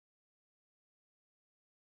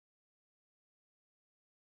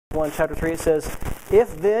1, chapter 3, it says,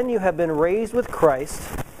 "If then you have been raised with Christ,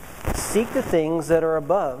 seek the things that are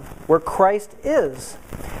above, where Christ is,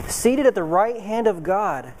 seated at the right hand of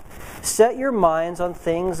God. Set your minds on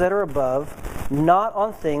things that are above, not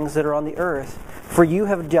on things that are on the earth. For you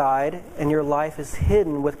have died, and your life is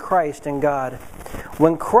hidden with Christ in God.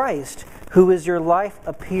 When Christ, who is your life,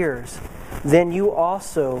 appears, then you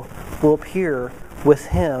also will appear with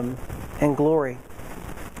Him in glory."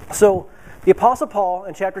 So, the Apostle Paul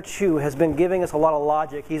in chapter 2 has been giving us a lot of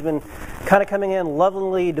logic. He's been kind of coming in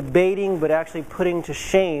lovingly debating, but actually putting to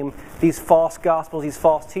shame these false gospels, these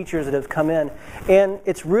false teachers that have come in. And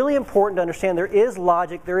it's really important to understand there is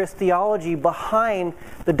logic, there is theology behind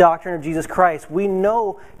the doctrine of Jesus Christ. We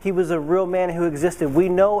know He was a real man who existed. We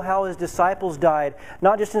know how His disciples died,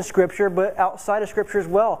 not just in Scripture, but outside of Scripture as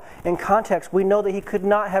well. In context, we know that He could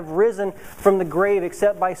not have risen from the grave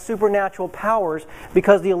except by supernatural powers,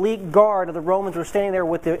 because the elite guard of the Romans were standing there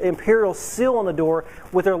with the imperial seal on the door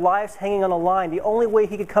with their lives hanging on the line. The only way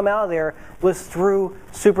He could come out of there was through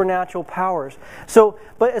supernatural powers. So,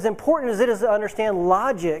 but as important as it is to understand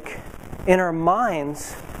logic in our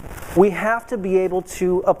minds, we have to be able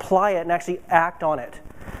to apply it and actually act on it.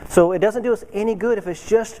 So it doesn't do us any good if it's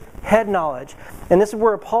just head knowledge. And this is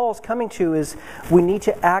where Paul's coming to, is we need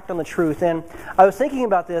to act on the truth. And I was thinking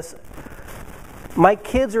about this. My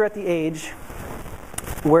kids are at the age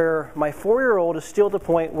where my 4-year-old is still at the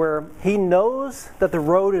point where he knows that the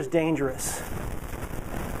road is dangerous.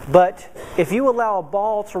 But if you allow a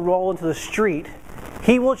ball to roll into the street,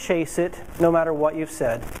 he will chase it no matter what you've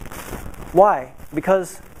said. Why?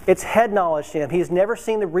 Because it's head knowledge to him. He's never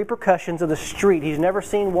seen the repercussions of the street. He's never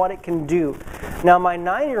seen what it can do. Now, my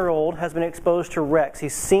 9-year-old has been exposed to wrecks.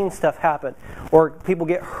 He's seen stuff happen, or people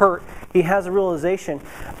get hurt. He has a realization.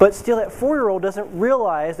 But still, that 4-year-old doesn't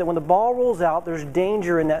realize that when the ball rolls out, there's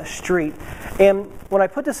danger in that street. And when I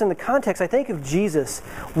put this in the context, I think of Jesus,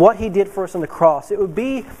 what He did for us on the cross. It would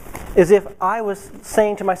be as if I was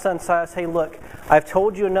saying to my son Silas, "Hey, look, I've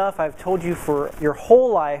told you enough. I've told you for your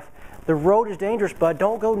whole life. The road is dangerous, bud.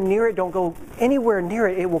 Don't go near it. Don't go anywhere near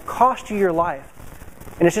it. It will cost you your life."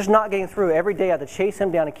 And it's just not getting through. Every day I have to chase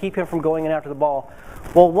him down and keep him from going in after the ball.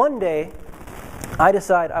 Well, one day, I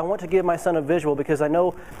decide I want to give my son a visual, because I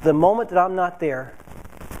know the moment that I'm not there,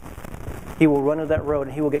 he will run into that road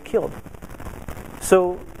and he will get killed.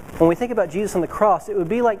 So when we think about Jesus on the cross, it would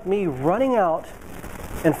be like me running out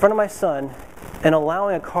in front of my son and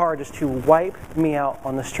allowing a car just to wipe me out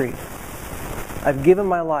on the street. I've given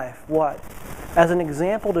my life, what? As an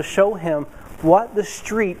example to show him what the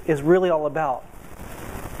street is really all about.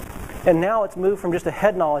 And now it's moved from just a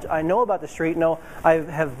head knowledge. I know about the street. No, I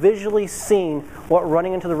have visually seen what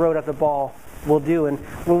running into the road at the ball will do. And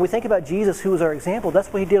when we think about Jesus, who was our example,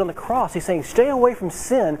 that's what He did on the cross. He's saying, stay away from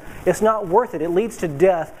sin. It's not worth it. It leads to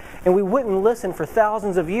death. And we wouldn't listen for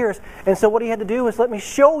thousands of years. And so what He had to do is, let me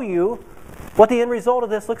show you what the end result of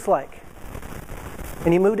this looks like.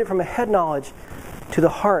 And He moved it from a head knowledge to the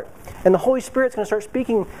heart. And the Holy Spirit's going to start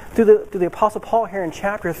speaking through the Apostle Paul here in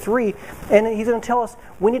chapter 3. And He's going to tell us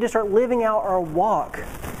we need to start living out our walk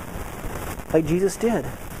like Jesus did.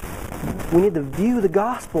 We need to view the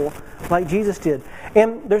gospel like Jesus did.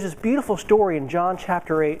 And there's this beautiful story in John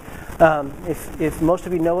chapter 8. If most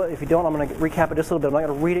of you know it, if you don't, I'm going to recap it just a little bit. I'm not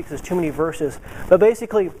going to read it because there's too many verses. But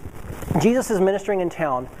basically, Jesus is ministering in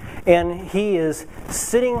town. And He is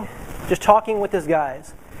sitting, just talking with His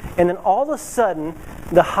guys. And then all of a sudden,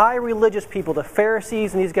 the high religious people, the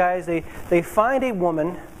Pharisees and these guys, they find a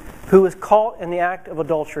woman who is caught in the act of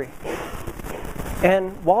adultery.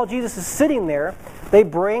 And while Jesus is sitting there, they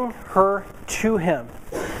bring her to Him.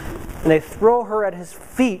 And they throw her at His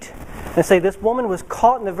feet and say, this woman was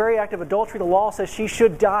caught in the very act of adultery. The law says she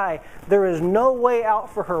should die. There is no way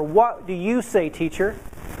out for her. What do you say, teacher?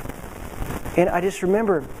 And I just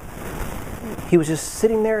remember, He was just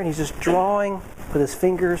sitting there and He's just drawing with His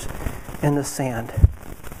fingers in the sand.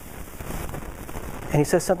 And He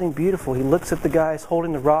says something beautiful. He looks at the guys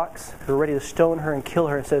holding the rocks who are ready to stone her and kill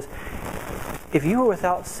her and says, if you were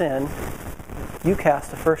without sin, you cast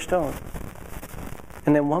the first stone.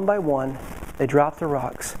 And then one by one, they dropped the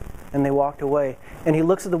rocks and they walked away. And He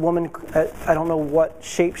looks at the woman, I don't know what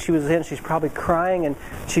shape she was in. She's probably crying, and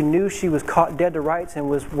she knew she was caught dead to rights and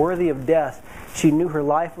was worthy of death. She knew her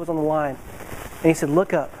life was on the line. And He said,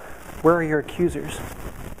 look up. Where are your accusers?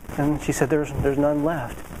 And she said, there's none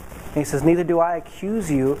left. And He says, neither do I accuse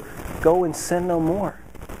you. Go and sin no more.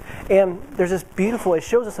 And there's this beautiful, it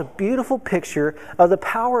shows us a beautiful picture of the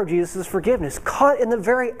power of Jesus' forgiveness, caught in the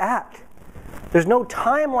very act. There's no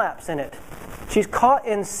time lapse in it. She's caught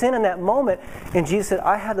in sin in that moment. And Jesus said,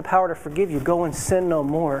 I have the power to forgive you. Go and sin no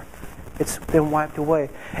more. It's been wiped away.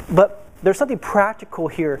 But there's something practical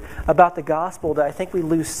here about the gospel that I think we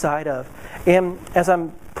lose sight of. And as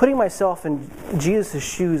I'm putting myself in Jesus'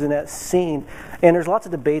 shoes in that scene, and there's lots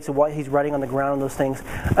of debates of what he's writing on the ground and those things.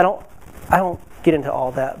 I don't get into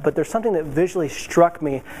all that, but there's something that visually struck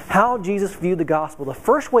me, how Jesus viewed the gospel. The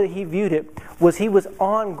first way that he viewed it was he was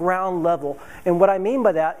on ground level. And what I mean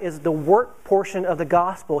by that is the work portion of the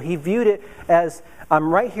gospel. He viewed it as, I'm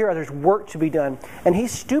right here, there's work to be done. And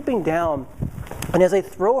he's stooping down, and as they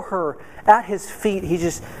throw her at his feet, he's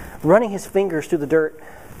just running his fingers through the dirt.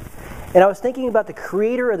 And I was thinking about the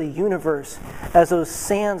creator of the universe as those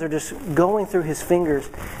sands are just going through his fingers.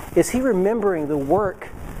 Is he remembering the work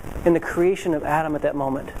in the creation of Adam at that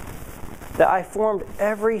moment? That I formed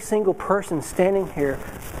every single person standing here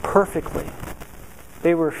perfectly.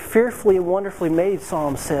 They were fearfully and wonderfully made,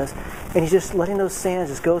 Psalm says. And he's just letting those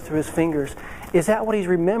sands just go through his fingers. Is that what he's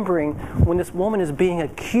remembering when this woman is being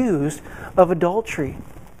accused of adultery?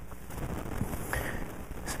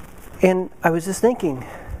 And I was just thinking,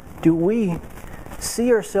 do we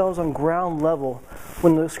see ourselves on ground level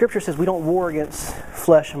when the Scripture says we don't war against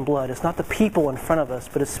flesh and blood? It's not the people in front of us,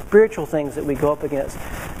 but it's spiritual things that we go up against.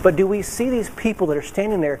 But do we see these people that are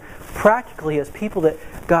standing there practically as people that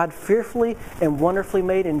God fearfully and wonderfully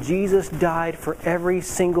made, and Jesus died for every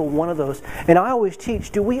single one of those? And I always teach,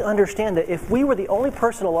 do we understand that if we were the only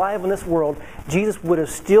person alive in this world, Jesus would have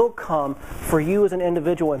still come for you as an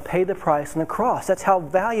individual and paid the price on the cross? That's how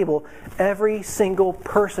valuable every single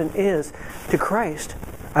person is to Christ.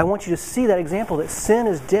 I want you to see that example, that sin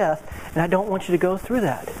is death, and I don't want you to go through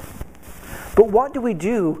that. But what do we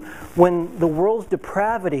do when the world's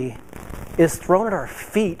depravity is thrown at our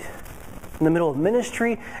feet in the middle of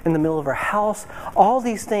ministry, in the middle of our house, all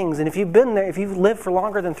these things? And if you've been there, if you've lived for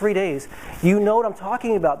longer than 3 days, you know what I'm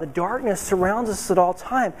talking about. The darkness surrounds us at all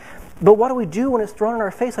time. But what do we do when it's thrown in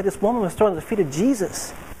our face like this woman was thrown at the feet of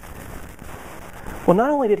Jesus? Well, not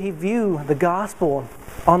only did he view the gospel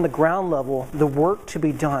on the ground level, the work to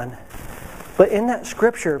be done, but in that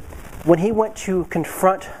scripture, when he went to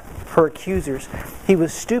confront her accusers, he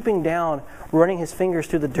was stooping down, running his fingers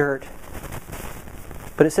through the dirt.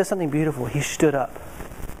 But it says something beautiful. He stood up.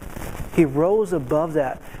 He rose above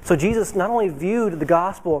that. So Jesus not only viewed the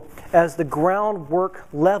gospel as the groundwork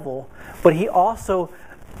level, but he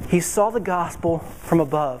saw the gospel from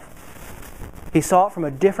above. He saw it from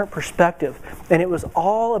a different perspective. And it was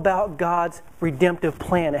all about God's redemptive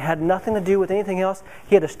plan. It had nothing to do with anything else.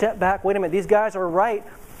 He had to step back. Wait a minute, these guys are right.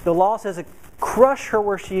 The law says to crush her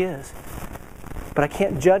where she is. But I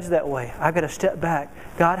can't judge that way. I've got to step back.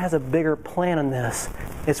 God has a bigger plan in this.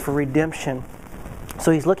 It's for redemption.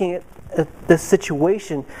 So he's looking at this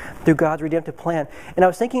situation through God's redemptive plan. And I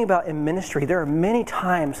was thinking about in ministry, there are many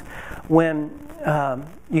times when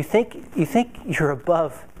you think you're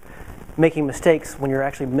above making mistakes when you're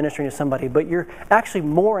actually ministering to somebody, but you're actually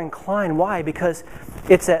more inclined. Why? Because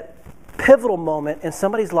it's that pivotal moment in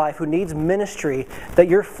somebody's life who needs ministry that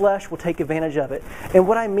your flesh will take advantage of it. And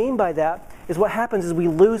what I mean by that is what happens is we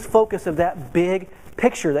lose focus of that big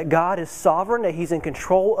picture, that God is sovereign, that He's in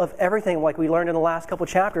control of everything, like we learned in the last couple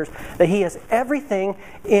chapters, that He has everything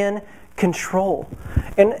in control.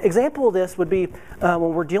 An example of this would be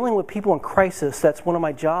when we're dealing with people in crisis. That's one of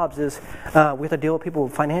my jobs, is we have to deal with people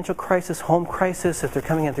with financial crisis, home crisis, if they're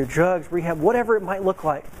coming in through drugs, rehab, whatever it might look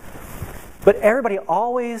like. But everybody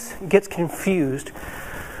always gets confused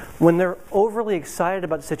when they're overly excited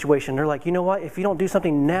about the situation. They're like, you know what, if you don't do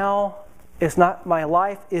something now, it's not, my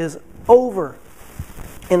life is over.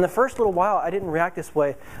 In the first little while, I didn't react this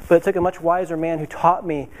way, but it took a much wiser man who taught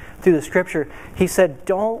me through the Scripture. He said,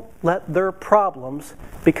 don't let their problems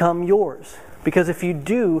become yours. Because if you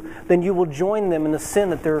do, then you will join them in the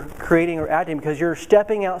sin that they're creating or acting, because you're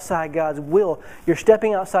stepping outside God's will. You're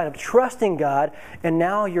stepping outside of trusting God, and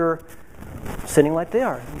now you're sinning like they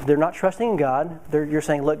are. They're not trusting in God. You're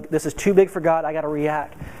saying, look, this is too big for God. I got to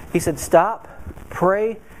react. He said, stop,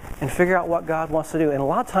 pray, and figure out what God wants to do. And a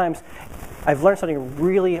lot of times, I've learned something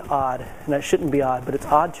really odd, and it shouldn't be odd, but it's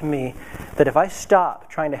odd to me, that if I stop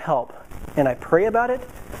trying to help and I pray about it,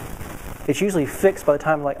 it's usually fixed by the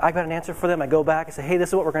time I got an answer for them. I go back and say, hey, this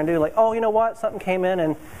is what we're going to do. Like, oh, you know what? Something came in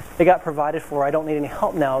and it got provided for. I don't need any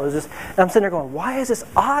help now. It was just, and I'm sitting there going, why is this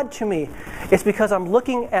odd to me? It's because I'm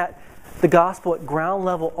looking at the gospel at ground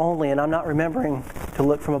level only, and I'm not remembering to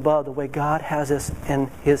look from above the way God has us in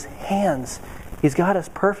His hands. He's got us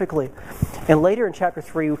perfectly. And later in chapter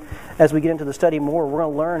 3, as we get into the study more, we're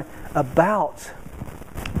going to learn about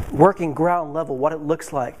working ground level, what it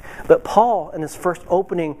looks like. But Paul, in his first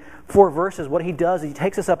opening 4 verses, what he does is he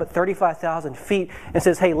takes us up at 35,000 feet and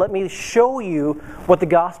says, hey, let me show you what the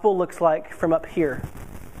gospel looks like from up here.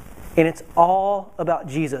 And it's all about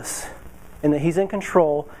Jesus, and that He's in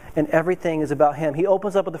control, and everything is about Him. He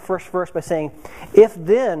opens up with the first verse by saying, if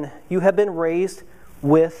then you have been raised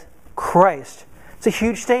with Christ. It's a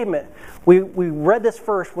huge statement. We read this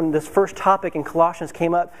first when this first topic in Colossians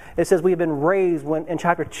came up. It says we have been raised in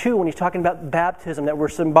chapter 2 when he's talking about baptism, that we're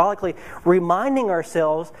symbolically reminding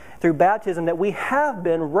ourselves through baptism that we have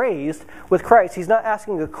been raised with Christ. He's not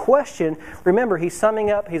asking a question. Remember, he's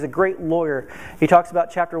summing up. He's a great lawyer. He talks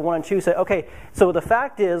about chapter 1 and 2. Say, okay, so the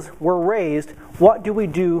fact is we're raised. What do we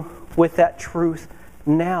do with that truth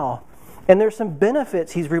now? And there's some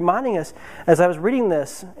benefits. He's reminding us, as I was reading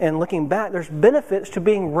this and looking back, there's benefits to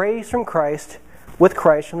being raised from Christ, with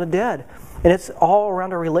Christ from the dead. And it's all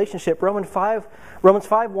around our relationship. Romans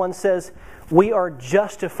 5:1 says, we are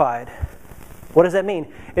justified. What does that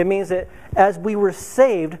mean? It means that as we were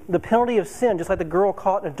saved, the penalty of sin, just like the girl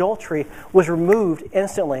caught in adultery, was removed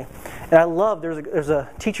instantly. And I love, there's a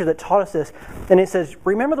teacher that taught us this, and it says,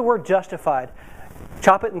 remember the word justified.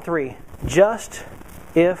 Chop it in 3. Just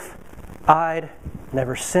if I'd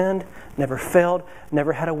never sinned, never failed,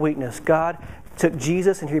 never had a weakness. God took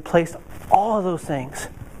Jesus and He replaced all of those things.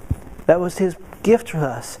 That was His gift to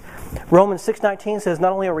us. Romans 6:19 says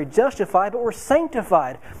not only are we justified, but we're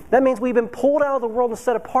sanctified. That means we've been pulled out of the world and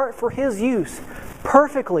set apart for His use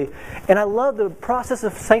perfectly. And I love the process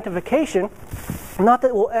of sanctification. Not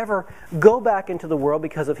that we'll ever go back into the world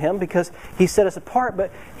because of Him, because He set us apart,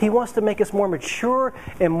 but He wants to make us more mature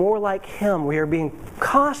and more like Him. We are being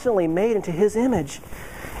constantly made into His image.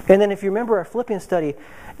 And then if you remember our Philippians study,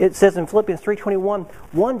 it says in Philippians 3:21,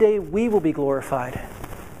 one day we will be glorified.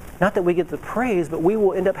 Not that we get the praise, but we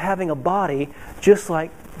will end up having a body just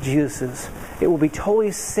like Jesus's. It will be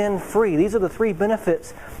totally sin-free. These are the 3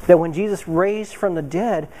 benefits that when Jesus raised from the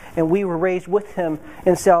dead and we were raised with Him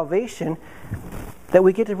in salvation, that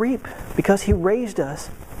we get to reap because He raised us.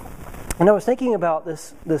 And I was thinking about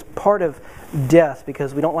this part of death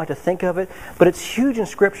because we don't like to think of it, but it's huge in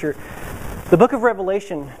Scripture. The book of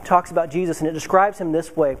Revelation talks about Jesus, and it describes Him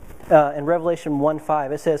this way in Revelation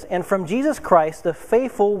 1:5. It says, and from Jesus Christ, the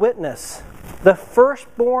faithful witness, the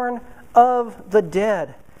firstborn of the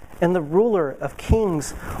dead, and the ruler of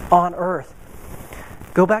kings on earth.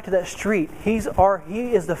 Go back to that street. He is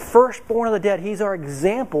the firstborn of the dead. He's our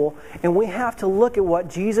example, and we have to look at what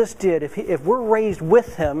Jesus did. If we're raised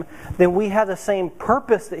with Him, then we have the same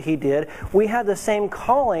purpose that He did. We have the same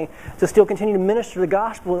calling to still continue to minister the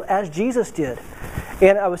gospel as Jesus did.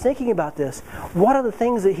 And I was thinking about this. What are the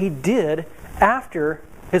things that He did after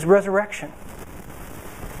His resurrection?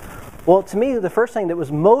 Well, to me, the first thing that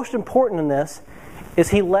was most important in this is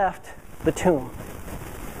He left the tomb.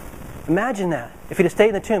 Imagine that. If He'd have stayed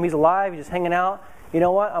in the tomb, He's alive, He's just hanging out. You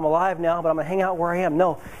know what? I'm alive now, but I'm going to hang out where I am.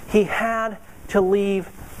 No, He had to leave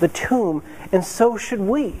the tomb, and so should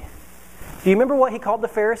we. Do you remember what He called the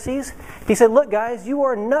Pharisees? He said, look guys, you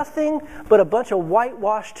are nothing but a bunch of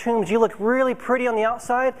whitewashed tombs. You look really pretty on the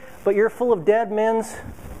outside, but you're full of dead men's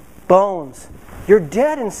bones. You're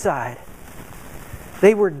dead inside.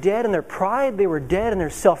 They were dead in their pride. They were dead in their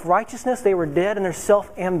self-righteousness. They were dead in their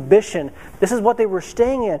self-ambition. This is what they were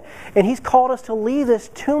staying in. And He's called us to leave this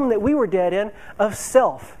tomb that we were dead in of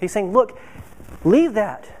self. He's saying, look, leave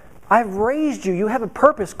that. I've raised you. You have a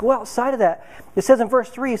purpose. Go outside of that. It says in verse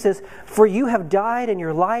 3, it says, for you have died and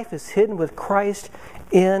your life is hidden with Christ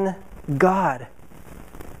in God.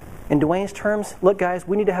 In Dwayne's terms, look guys,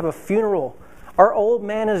 we need to have a funeral. Our old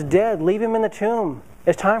man is dead. Leave him in the tomb.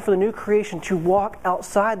 It's time for the new creation to walk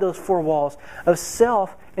outside those 4 walls of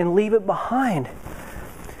self and leave it behind.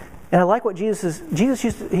 And I like what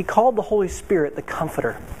He called the Holy Spirit the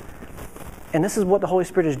Comforter. And this is what the Holy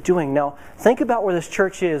Spirit is doing. Now, think about where this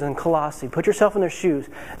church is in Colossae. Put yourself in their shoes.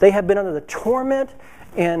 They have been under the torment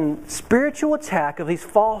and spiritual attack of these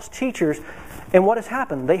false teachers. And what has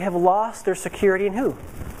happened? They have lost their security in who?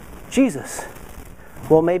 Jesus.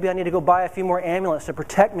 Well, maybe I need to go buy a few more amulets to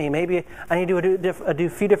protect me. Maybe I need to do a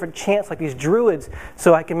few different chants like these druids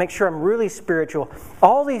so I can make sure I'm really spiritual.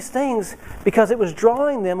 All these things because it was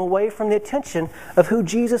drawing them away from the attention of who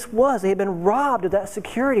Jesus was. They had been robbed of that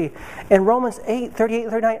security. And Romans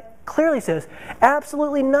 8:38-39 clearly says,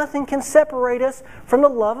 absolutely nothing can separate us from the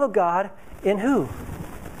love of God in who?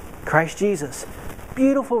 Christ Jesus.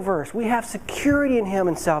 Beautiful verse. We have security in Him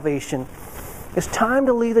in salvation. It's time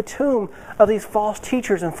to leave the tomb of these false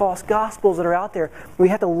teachers and false gospels that are out there. We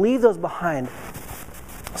have to leave those behind.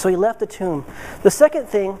 So He left the tomb. The second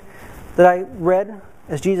thing that I read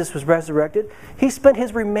as Jesus was resurrected, He spent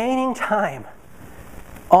His remaining time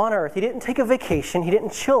on earth. He didn't take a vacation. He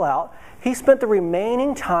didn't chill out. He spent the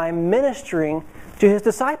remaining time ministering to His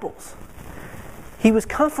disciples. He was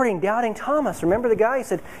comforting doubting Thomas. Remember the guy? He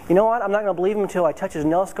said, you know what? I'm not going to believe him until I touch his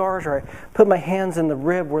nail scars or I put my hands in the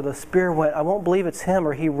rib where the spear went. I won't believe it's him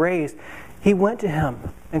or he raised. He went to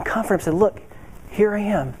him and comforted him and said, look, here I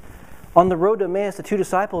am. On the road to Emmaus, the two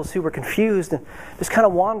disciples who were confused and just kind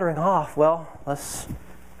of wandering off, well, let's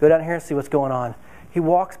go down here and see what's going on. He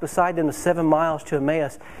walks beside them the 7 miles to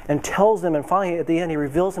Emmaus and tells them, and finally at the end he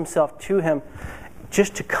reveals himself to him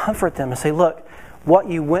just to comfort them and say, look, what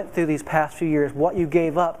you went through these past few years, what you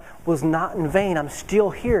gave up was not in vain. I'm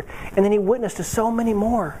still here. And then he witnessed to so many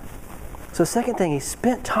more. So the second thing, he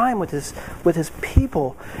spent time with his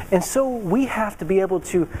people. And so we have to be able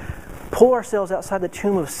to pull ourselves outside the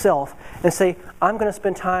tomb of self and say, I'm going to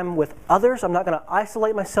spend time with others. I'm not going to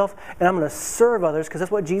isolate myself, and I'm going to serve others because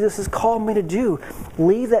that's what Jesus has called me to do.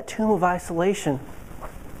 Leave that tomb of isolation.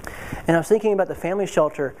 And I was thinking about the family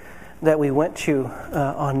shelter that we went to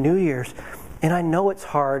on New Year's. And I know it's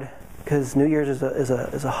hard because New Year's is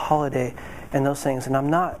a holiday and those things. And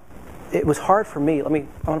it was hard for me. I want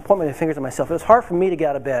to point my fingers at myself. It was hard for me to get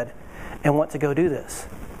out of bed and want to go do this.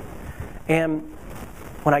 And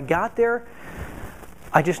when I got there,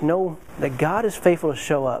 I just know that God is faithful to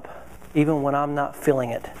show up even when I'm not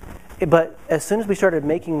feeling it. But as soon as we started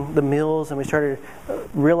making the meals and we started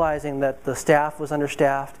realizing that the staff was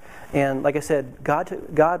understaffed, and like I said,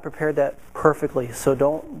 God prepared that perfectly. So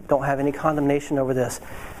don't have any condemnation over this.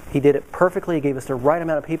 He did it perfectly. He gave us the right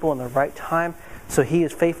amount of people in the right time. So He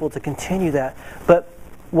is faithful to continue that. But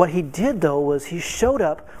what He did, though, was He showed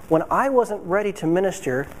up when I wasn't ready to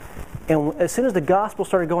minister. And as soon as the gospel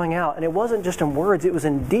started going out, and it wasn't just in words, it was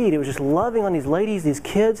in deed. It was just loving on these ladies, these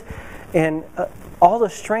kids, and all the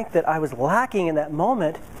strength that I was lacking in that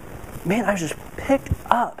moment, man, I was just picked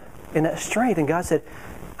up in that strength. And God said,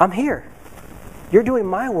 I'm here. You're doing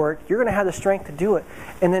my work. You're going to have the strength to do it.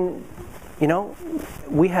 And then,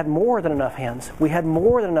 we had more than enough hands. We had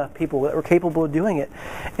more than enough people that were capable of doing it.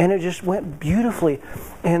 And it just went beautifully.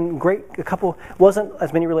 And wasn't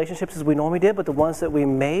as many relationships as we normally did, but the ones that we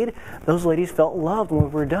made, those ladies felt loved when we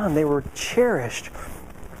were done. They were cherished.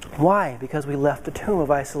 Why? Because we left the tomb of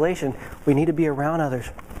isolation. We need to be around others.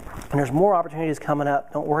 And there's more opportunities coming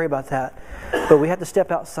up. Don't worry about that. But we have to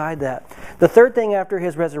step outside that. The third thing after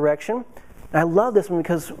His resurrection, and I love this one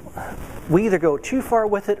because we either go too far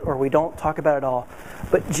with it or we don't talk about it at all.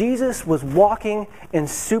 But Jesus was walking in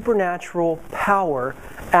supernatural power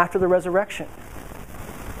after the resurrection.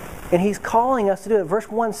 And He's calling us to do it. Verse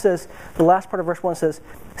 1 says, the last part of verse 1 says,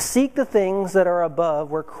 seek the things that are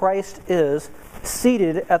above where Christ is,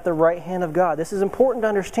 seated at the right hand of God. This is important to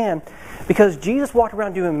understand because Jesus walked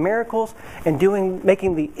around doing miracles and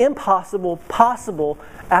making the impossible possible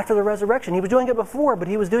after the resurrection. He was doing it before, but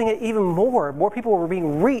He was doing it even more. More people were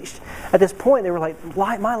being reached at this point. They were like,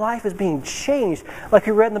 my life is being changed. Like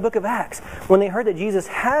we read in the book of Acts. When they heard that Jesus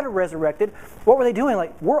had resurrected, what were they doing?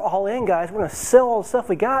 Like, we're all in, guys. We're going to sell all the stuff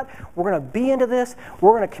we got. We're going to be into this.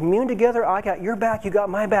 We're going to commune together. I got your back. You got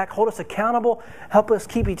my back. Hold us accountable. Help us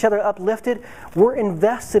keep each other uplifted. We're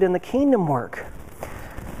invested in the kingdom work.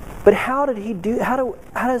 But how does He do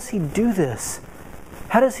this?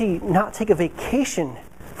 How does He not take a vacation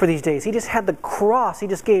for these days? He just had the cross. He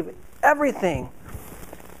just gave everything.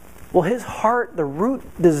 Well, His heart, the root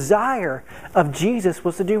desire of Jesus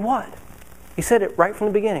was to do what? He said it right from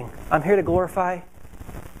the beginning. I'm here to glorify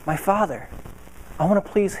my Father. I want to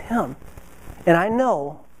please Him. And I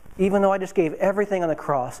know, even though I just gave everything on the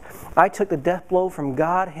cross, I took the death blow from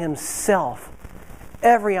God Himself.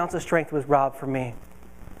 Every ounce of strength was robbed from me.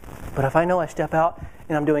 But if I know I step out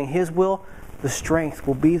and I'm doing His will, the strength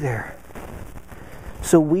will be there.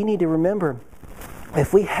 So we need to remember,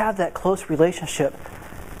 if we have that close relationship,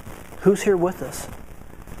 who's here with us?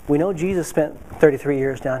 We know Jesus spent 33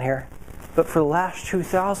 years down here. But for the last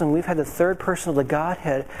 2,000, we've had the third person of the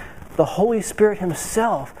Godhead. The Holy Spirit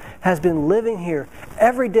Himself has been living here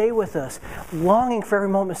every day with us, longing for every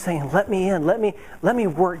moment, saying, let me in, let me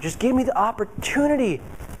work. Just give me the opportunity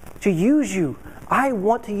to use you. I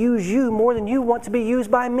want to use you more than you want to be used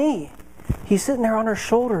by me. He's sitting there on our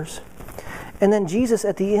shoulders. And then Jesus,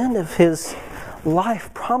 at the end of His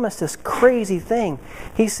life, promised this crazy thing.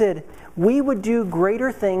 He said, we would do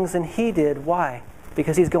greater things than He did. Why?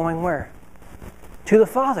 Because He's going where? To the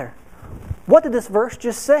Father. What did this verse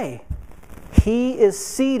just say? He is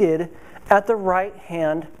seated at the right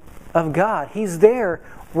hand of God. He's there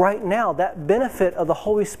right now. That benefit of the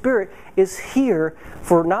Holy Spirit is here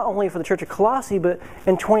for not only for the Church of Colossae, but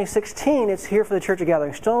in 2016, it's here for the Church of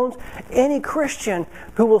Gathering Stones. Any Christian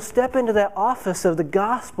who will step into that office of the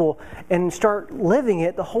gospel and start living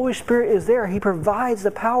it, the Holy Spirit is there. He provides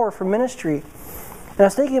the power for ministry. And I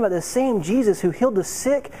was thinking about the same Jesus who healed the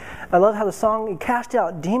sick. I love how the song, he cast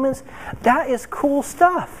out demons. That is cool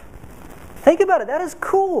stuff. Think about it. That is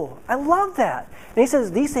cool. I love that. And he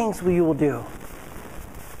says, these things you will do.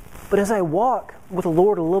 But as I walk with the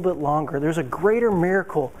Lord a little bit longer, there's a greater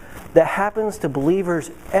miracle that happens to believers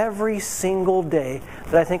every single day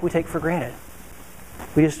that I think we take for granted.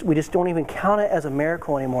 We just don't even count it as a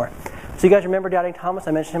miracle anymore. So you guys remember doubting Thomas?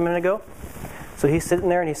 I mentioned him a minute ago. So he's sitting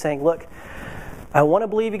there and he's saying, look, I want to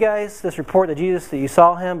believe you guys, this report that Jesus, that you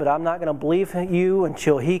saw him, but I'm not going to believe you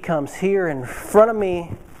until he comes here in front of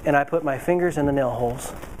me and I put my fingers in the nail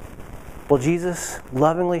holes. Well, Jesus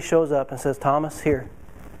lovingly shows up and says, Thomas, here.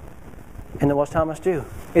 And then what's Thomas do?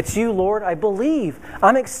 It's you, Lord. I believe.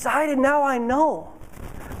 I'm excited. Now I know.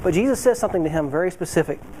 But Jesus says something to him very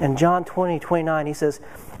specific. In John 20:29, he says,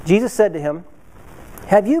 Jesus said to him,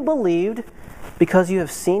 have you believed because you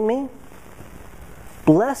have seen me?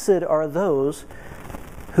 Blessed are those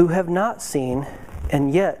who have not seen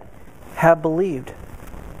and yet have believed.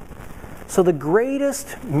 So the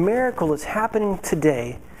greatest miracle that's happening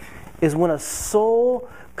today is when a soul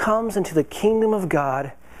comes into the kingdom of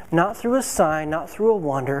God, not through a sign, not through a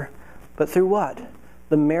wonder, but through what?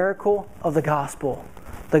 The miracle of the gospel.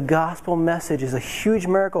 The gospel message is a huge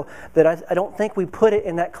miracle that I don't think we put it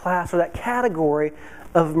in that class or that category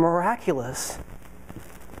of miraculous.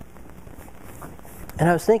 And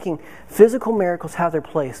I was thinking, physical miracles have their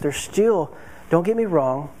place. They're still, don't get me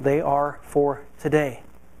wrong, they are for today.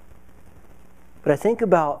 But I think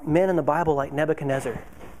about men in the Bible like Nebuchadnezzar.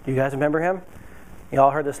 Do you guys remember him? You all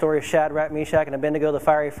heard the story of Shadrach, Meshach, and Abednego, the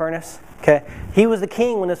fiery furnace? Okay. He was the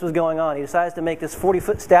king when this was going on. He decides to make this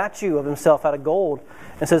 40-foot statue of himself out of gold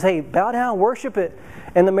and says, hey, bow down, worship it.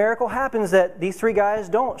 And the miracle happens that these three guys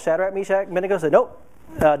don't. Shadrach, Meshach, and Abednego said, nope,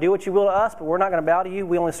 do what you will to us, but we're not going to bow to you.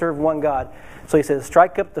 We only serve one God. So he says,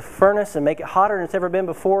 strike up the furnace and make it hotter than it's ever been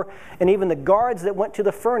before. And even the guards that went to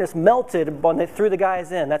the furnace melted when they threw the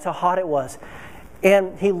guys in. That's how hot it was.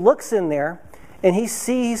 And he looks in there, and he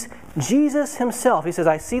sees Jesus himself. He says,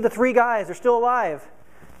 I see the three guys. They're still alive.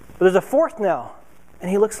 But there's a fourth now.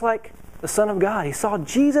 And he looks like the Son of God. He saw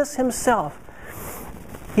Jesus himself.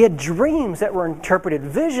 He had dreams that were interpreted,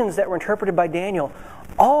 visions that were interpreted by Daniel.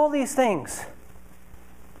 All these things.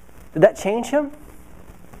 Did that change him?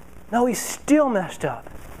 No, he's still messed up.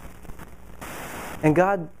 And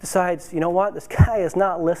God decides, you know what? This guy is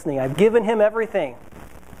not listening. I've given him everything.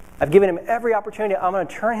 I've given him every opportunity. I'm going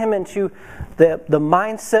to turn him into the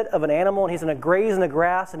mindset of an animal, and he's going to graze in the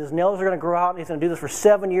grass, and his nails are going to grow out, and he's going to do this for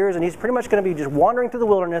 7 years, and he's pretty much going to be just wandering through the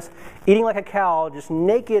wilderness, eating like a cow, just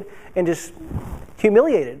naked and just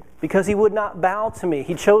humiliated because he would not bow to me.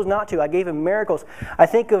 He chose not to. I gave him miracles. I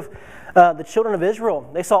think of the children of Israel.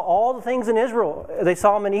 They saw all the things in Israel. They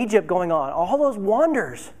saw them in Egypt going on. All those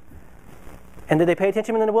wonders. And did they pay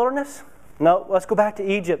attention in the wilderness? No, let's go back to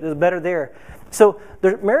Egypt. It's better there. So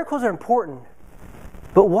the miracles are important.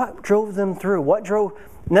 But what drove them through? What drove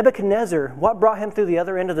Nebuchadnezzar? What brought him through the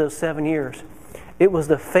other end of those 7 years? It was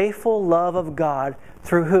the faithful love of God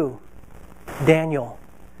through who? Daniel.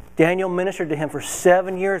 Daniel ministered to him for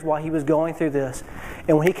 7 years while he was going through this.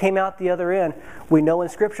 And when he came out the other end, we know in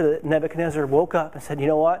Scripture that Nebuchadnezzar woke up and said, you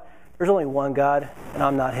know what? There's only one God, and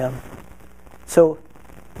I'm not him. So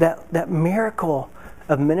that miracle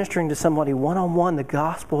of ministering to somebody one-on-one, the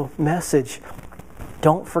gospel message,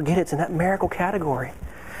 don't forget it's in that miracle category.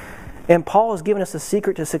 And Paul has given us the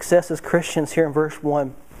secret to success as Christians here in verse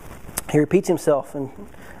 1. He repeats himself,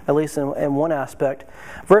 at least in one aspect.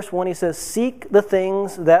 Verse 1, he says, seek the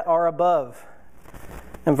things that are above.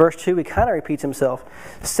 In verse 2, he kind of repeats himself.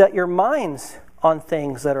 Set your minds on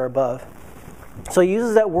things that are above. So he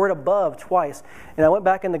uses that word above twice. And I went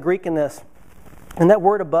back in the Greek in this. And that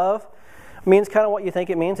word above means kind of what you think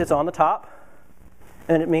it means. It's on the top.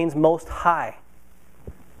 And it means most high.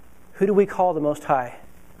 Who do we call the most high?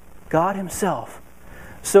 God himself.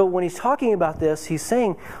 So when he's talking about this, he's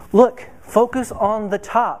saying, look, focus on the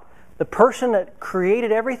top. The person that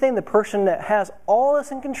created everything, the person that has all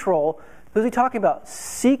this in control. Who's he talking about?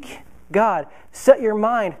 Seek God. Set your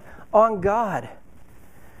mind on God.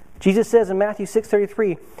 Jesus says in Matthew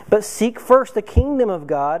 6:33, but seek first the kingdom of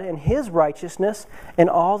God and his righteousness, and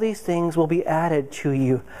all these things will be added to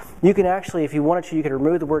you. You can actually, if you wanted to, you could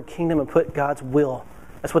remove the word kingdom and put God's will.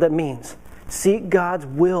 That's what that means. Seek God's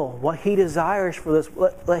will, what he desires for this.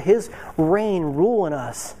 Let his reign rule in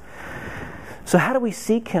us. So how do we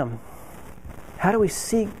seek him? How do we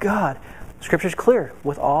seek God? Scripture's clear.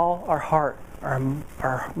 With all our heart,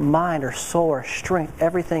 our mind, our soul, our strength,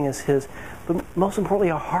 everything is his. But most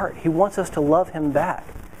importantly, our heart. He wants us to love him back.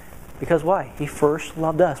 Because why? He first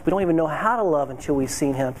loved us. We don't even know how to love until we've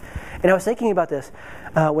seen him. And I was thinking about this.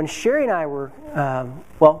 When Sherry and I were,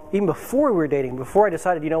 even before we were dating, before I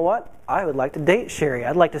decided, you know what? I would like to date Sherry.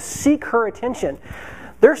 I'd like to seek her attention.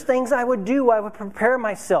 There's things I would do. I would prepare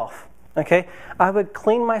myself. Okay? I would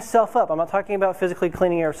clean myself up. I'm not talking about physically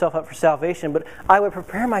cleaning yourself up for salvation, but I would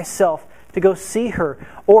prepare myself to go see her.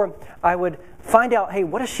 Or I would find out, hey,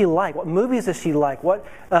 what is she like? What movies does she like? What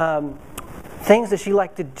things does she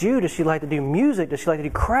like to do? Does she like to do music? Does she like to do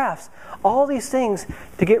crafts? All these things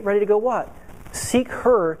to get ready to go what? Seek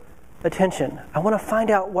her attention. I want to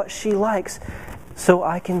find out what she likes so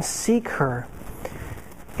I can seek her.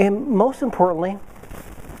 And most importantly,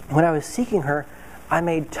 when I was seeking her, I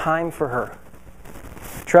made time for her.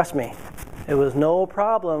 Trust me, it was no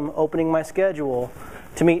problem opening my schedule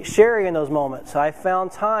to meet Sherry in those moments. I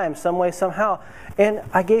found time some way, somehow, and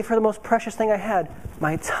I gave her the most precious thing I had,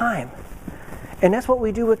 my time. And that's what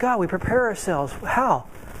we do with God. We prepare ourselves. How?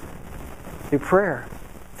 Through prayer,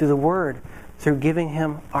 through the Word, through giving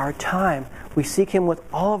Him our time. We seek Him with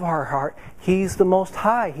all of our heart. He's the Most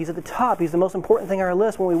High. He's at the top. He's the most important thing on our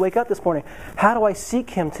list when we wake up this morning. How do I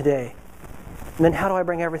seek Him today? And then how do I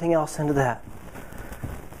bring everything else into that?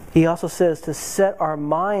 He also says to set our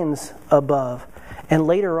minds above. And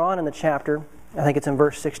later on in the chapter, I think it's in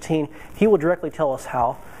verse 16, he will directly tell us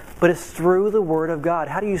how. But it's through the Word of God.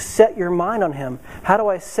 How do you set your mind on Him? How do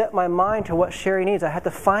I set my mind to what Sherry needs? I have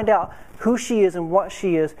to find out who she is and what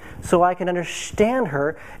she is so I can understand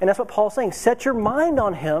her. And that's what Paul's saying. Set your mind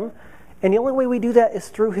on Him. And the only way we do that is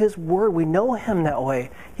through His Word. We know Him that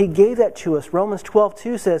way. He gave that to us. Romans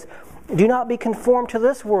 12:2 says, do not be conformed to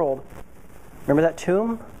this world. Remember that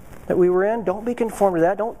tomb that we were in? Don't be conformed to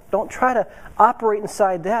that. Don't try to operate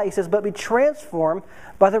inside that. He says, but be transformed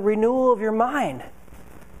by the renewal of your mind.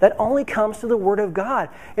 That only comes through the Word of God.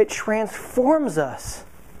 It transforms us.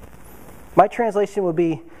 My translation would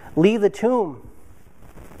be, leave the tomb.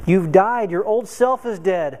 You've died. Your old self is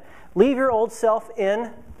dead. Leave your old self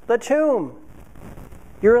in the tomb.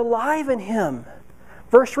 You're alive in Him.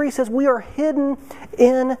 Verse 3 says, we are hidden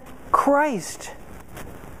in Christ.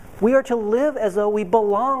 We are to live as though we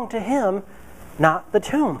belong to Him, not the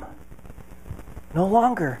tomb. No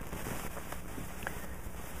longer.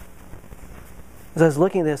 As I was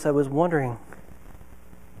looking at this, I was wondering,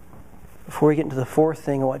 before we get into the fourth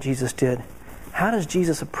thing of what Jesus did, how does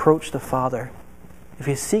Jesus approach the Father? If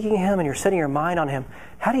you're seeking Him and you're setting your mind on Him,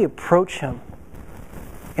 how do you approach Him?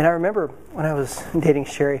 And I remember when I was dating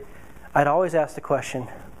Sherry, I'd always ask the question,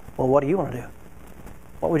 well, what do you want to do?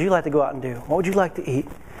 What would you like to go out and do? What would you like to eat?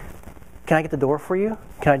 Can I get the door for you?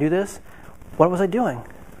 Can I do this? What was I doing?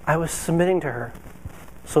 I was submitting to her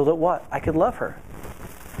so that what? I could love her.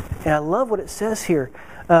 And I love what it says here.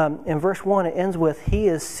 In verse 1, it ends with, He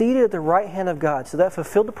is seated at the right hand of God. So that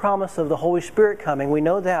fulfilled the promise of the Holy Spirit coming. We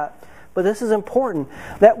know that. But this is important.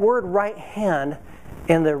 That word right hand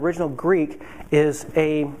in the original Greek is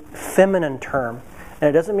a feminine term. And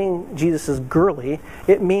it doesn't mean Jesus is girly.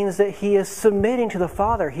 It means that He is submitting to the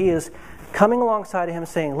Father. He is coming alongside of Him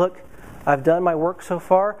saying, look, I've done my work so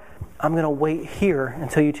far. I'm going to wait here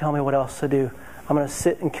until you tell me what else to do. I'm going to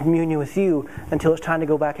sit in communion with you until it's time to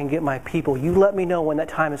go back and get my people. You let me know when that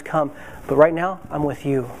time has come. But right now, I'm with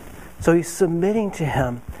you. So He's submitting to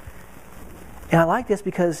Him. And I like this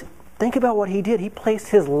because think about what He did. He placed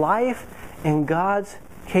His life in God's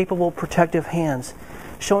capable, protective hands,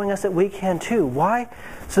 showing us that we can too. Why?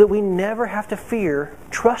 So that we never have to fear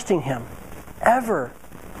trusting Him. Ever.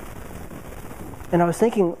 And I was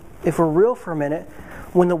thinking, if we're real for a minute,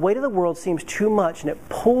 when the weight of the world seems too much and it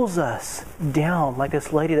pulls us down, like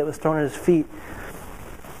this lady that was thrown at His feet,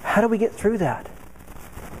 how do we get through that?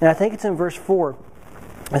 And I think it's in verse 4.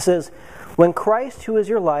 It says, when Christ, who is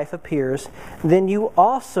your life, appears, then you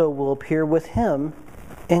also will appear with Him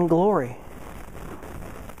in glory.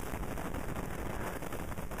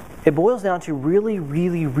 It boils down to really,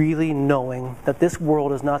 really, really knowing that this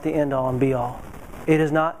world is not the end-all and be-all. It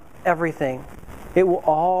is not everything. It will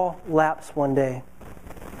all lapse one day.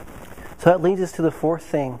 So that leads us to the fourth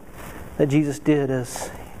thing that Jesus did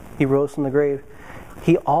as He rose from the grave.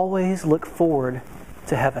 He always looked forward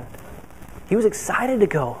to heaven. He was excited to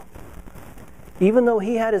go. Even though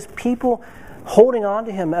He had His people holding on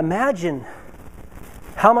to Him, imagine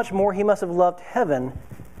how much more He must have loved heaven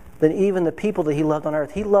than even the people that He loved on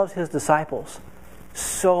earth. He loved His disciples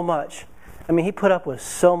so much. I mean, He put up with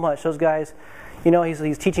so much. Those guys,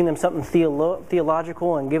 He's teaching them something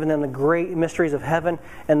theological and giving them the great mysteries of heaven.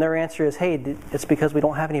 And their answer is, hey, it's because we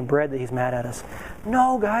don't have any bread that He's mad at us.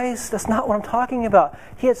 No, guys, that's not what I'm talking about.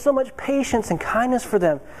 He had so much patience and kindness for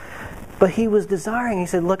them. But He was desiring, He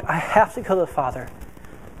said, look, I have to go to the Father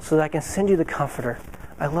so that I can send you the Comforter.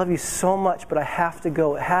 I love you so much, but I have to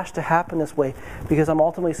go. It has to happen this way because I'm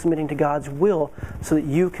ultimately submitting to God's will so that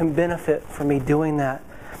you can benefit from me doing that.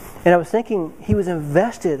 And I was thinking he was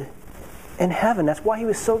invested in heaven. That's why he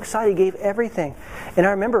was so excited. He gave everything. And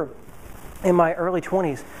I remember in my early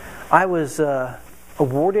 20s, I was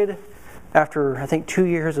awarded, after I think 2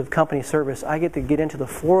 years of company service, I get to get into the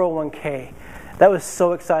 401k. That was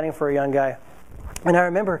so exciting for a young guy. And I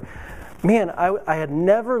remember, man, I had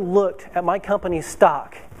never looked at my company's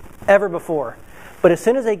stock ever before. But as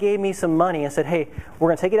soon as they gave me some money and said, hey, we're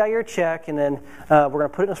going to take it out of your check, and then we're going to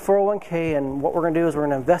put it in this 401k, and what we're going to do is we're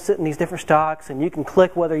going to invest it in these different stocks, and you can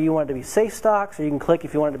click whether you want it to be safe stocks, or you can click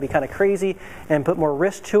if you want it to be kind of crazy and put more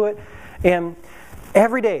risk to it. And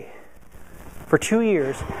every day, for 2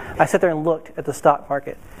 years, I sat there and looked at the stock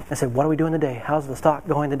market and said, what are we doing today? How's the stock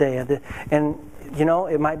going today? And you know,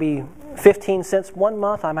 it might be 15 cents one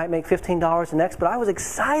month, I might make $15 the next, but I was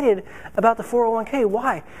excited about the 401k.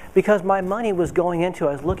 Why? Because my money was going into,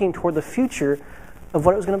 I was looking toward the future of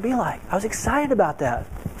what it was going to be like. I was excited about that.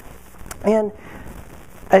 And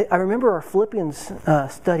I remember our Philippians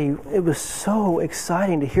study, it was so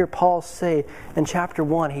exciting to hear Paul say in chapter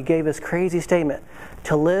 1, he gave this crazy statement,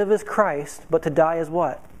 to live is Christ, but to die is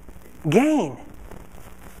what? Gain.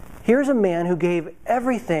 Here's a man who gave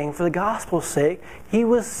everything for the gospel's sake. He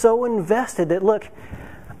was so invested that, look,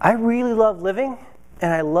 I really love living,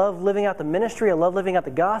 and I love living out the ministry. I love living out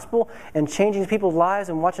the gospel and changing people's lives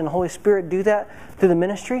and watching the Holy Spirit do that through the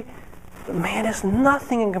ministry. But man, it's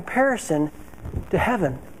nothing in comparison to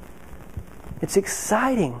heaven. It's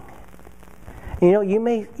exciting. You know, you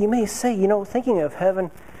may say, you know, thinking of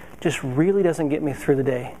heaven just really doesn't get me through the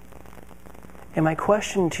day. And my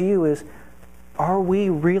question to you is, are we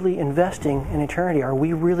really investing in eternity? Are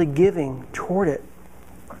we really giving toward it?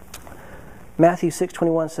 Matthew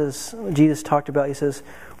 6:21 says, Jesus talked about, he says,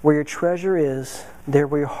 where your treasure is, there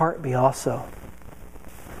will your heart be also.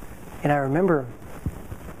 And I remember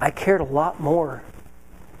I cared a lot more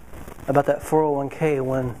about that 401k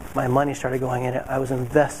when my money started going in it. I was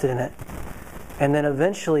invested in it. And then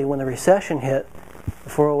eventually when the recession hit, the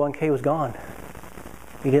 401k was gone.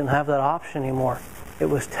 You didn't have that option anymore. It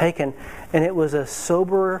was taken. And it was a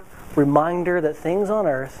sober reminder that things on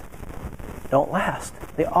earth don't last.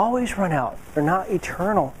 They always run out. They're not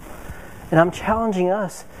eternal. And I'm challenging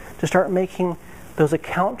us to start making those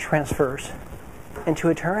account transfers into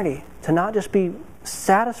eternity. To not just be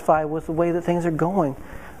satisfied with the way that things are going,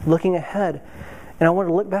 looking ahead. And I want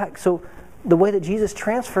to look back. So the way that Jesus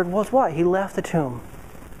transferred was what? He left the tomb.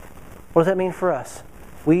 What does that mean for us?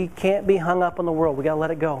 We can't be hung up on the world. We got to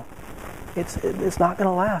let it go. It's not going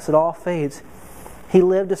to last. It all fades. He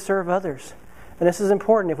lived to serve others. And this is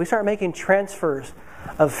important. If we start making transfers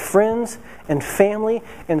of friends and family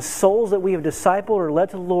and souls that we have discipled or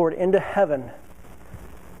led to the Lord into heaven,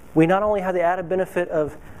 we not only have the added benefit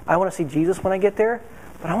of, I want to see Jesus when I get there,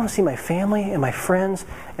 but I want to see my family and my friends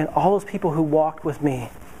and all those people who walked with me.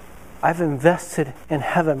 I've invested in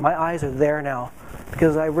heaven. My eyes are there now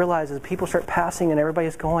because I realize as people start passing and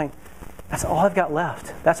everybody's going, that's all I've got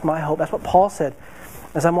left. That's my hope. That's what Paul said.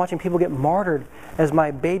 As I'm watching people get martyred, as my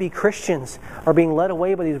baby Christians are being led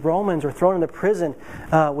away by these Romans or thrown into prison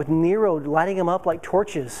with Nero lighting them up like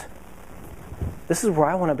torches. This is where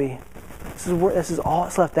I want to be. This is all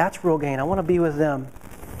that's left. That's real gain. I want to be with them.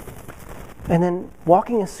 And then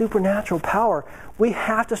walking in supernatural power, we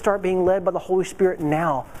have to start being led by the Holy Spirit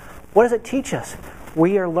now. What does it teach us?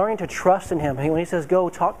 We are learning to trust in Him. When He says, go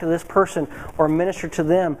talk to this person or minister to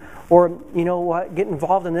them or, you know what, get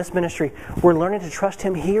involved in this ministry, we're learning to trust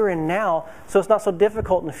Him here and now so it's not so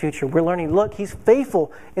difficult in the future. We're learning, look, He's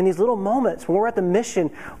faithful in these little moments when we're at the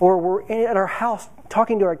mission or we're at our house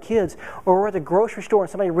talking to our kids or we're at the grocery store and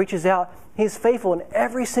somebody reaches out. He's faithful in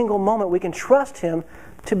every single moment. We can trust Him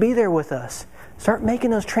to be there with us. Start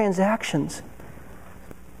making those transactions.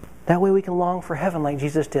 That way we can long for heaven like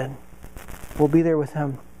Jesus did. We'll be there with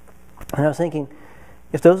Him. And I was thinking,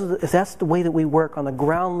 if that's the way that we work on the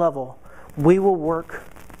ground level, we will work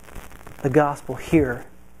the gospel here.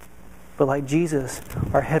 But like Jesus,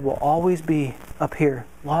 our head will always be up here,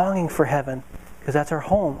 longing for heaven, because that's our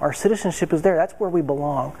home. Our citizenship is there. That's where we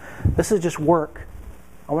belong. This is just work.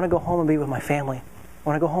 I want to go home and be with my family. I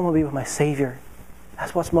want to go home and be with my Savior.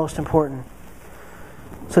 That's what's most important.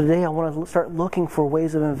 So today I want to start looking for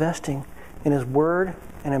ways of investing in His Word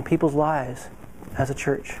and in people's lives as a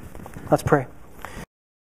church. Let's pray.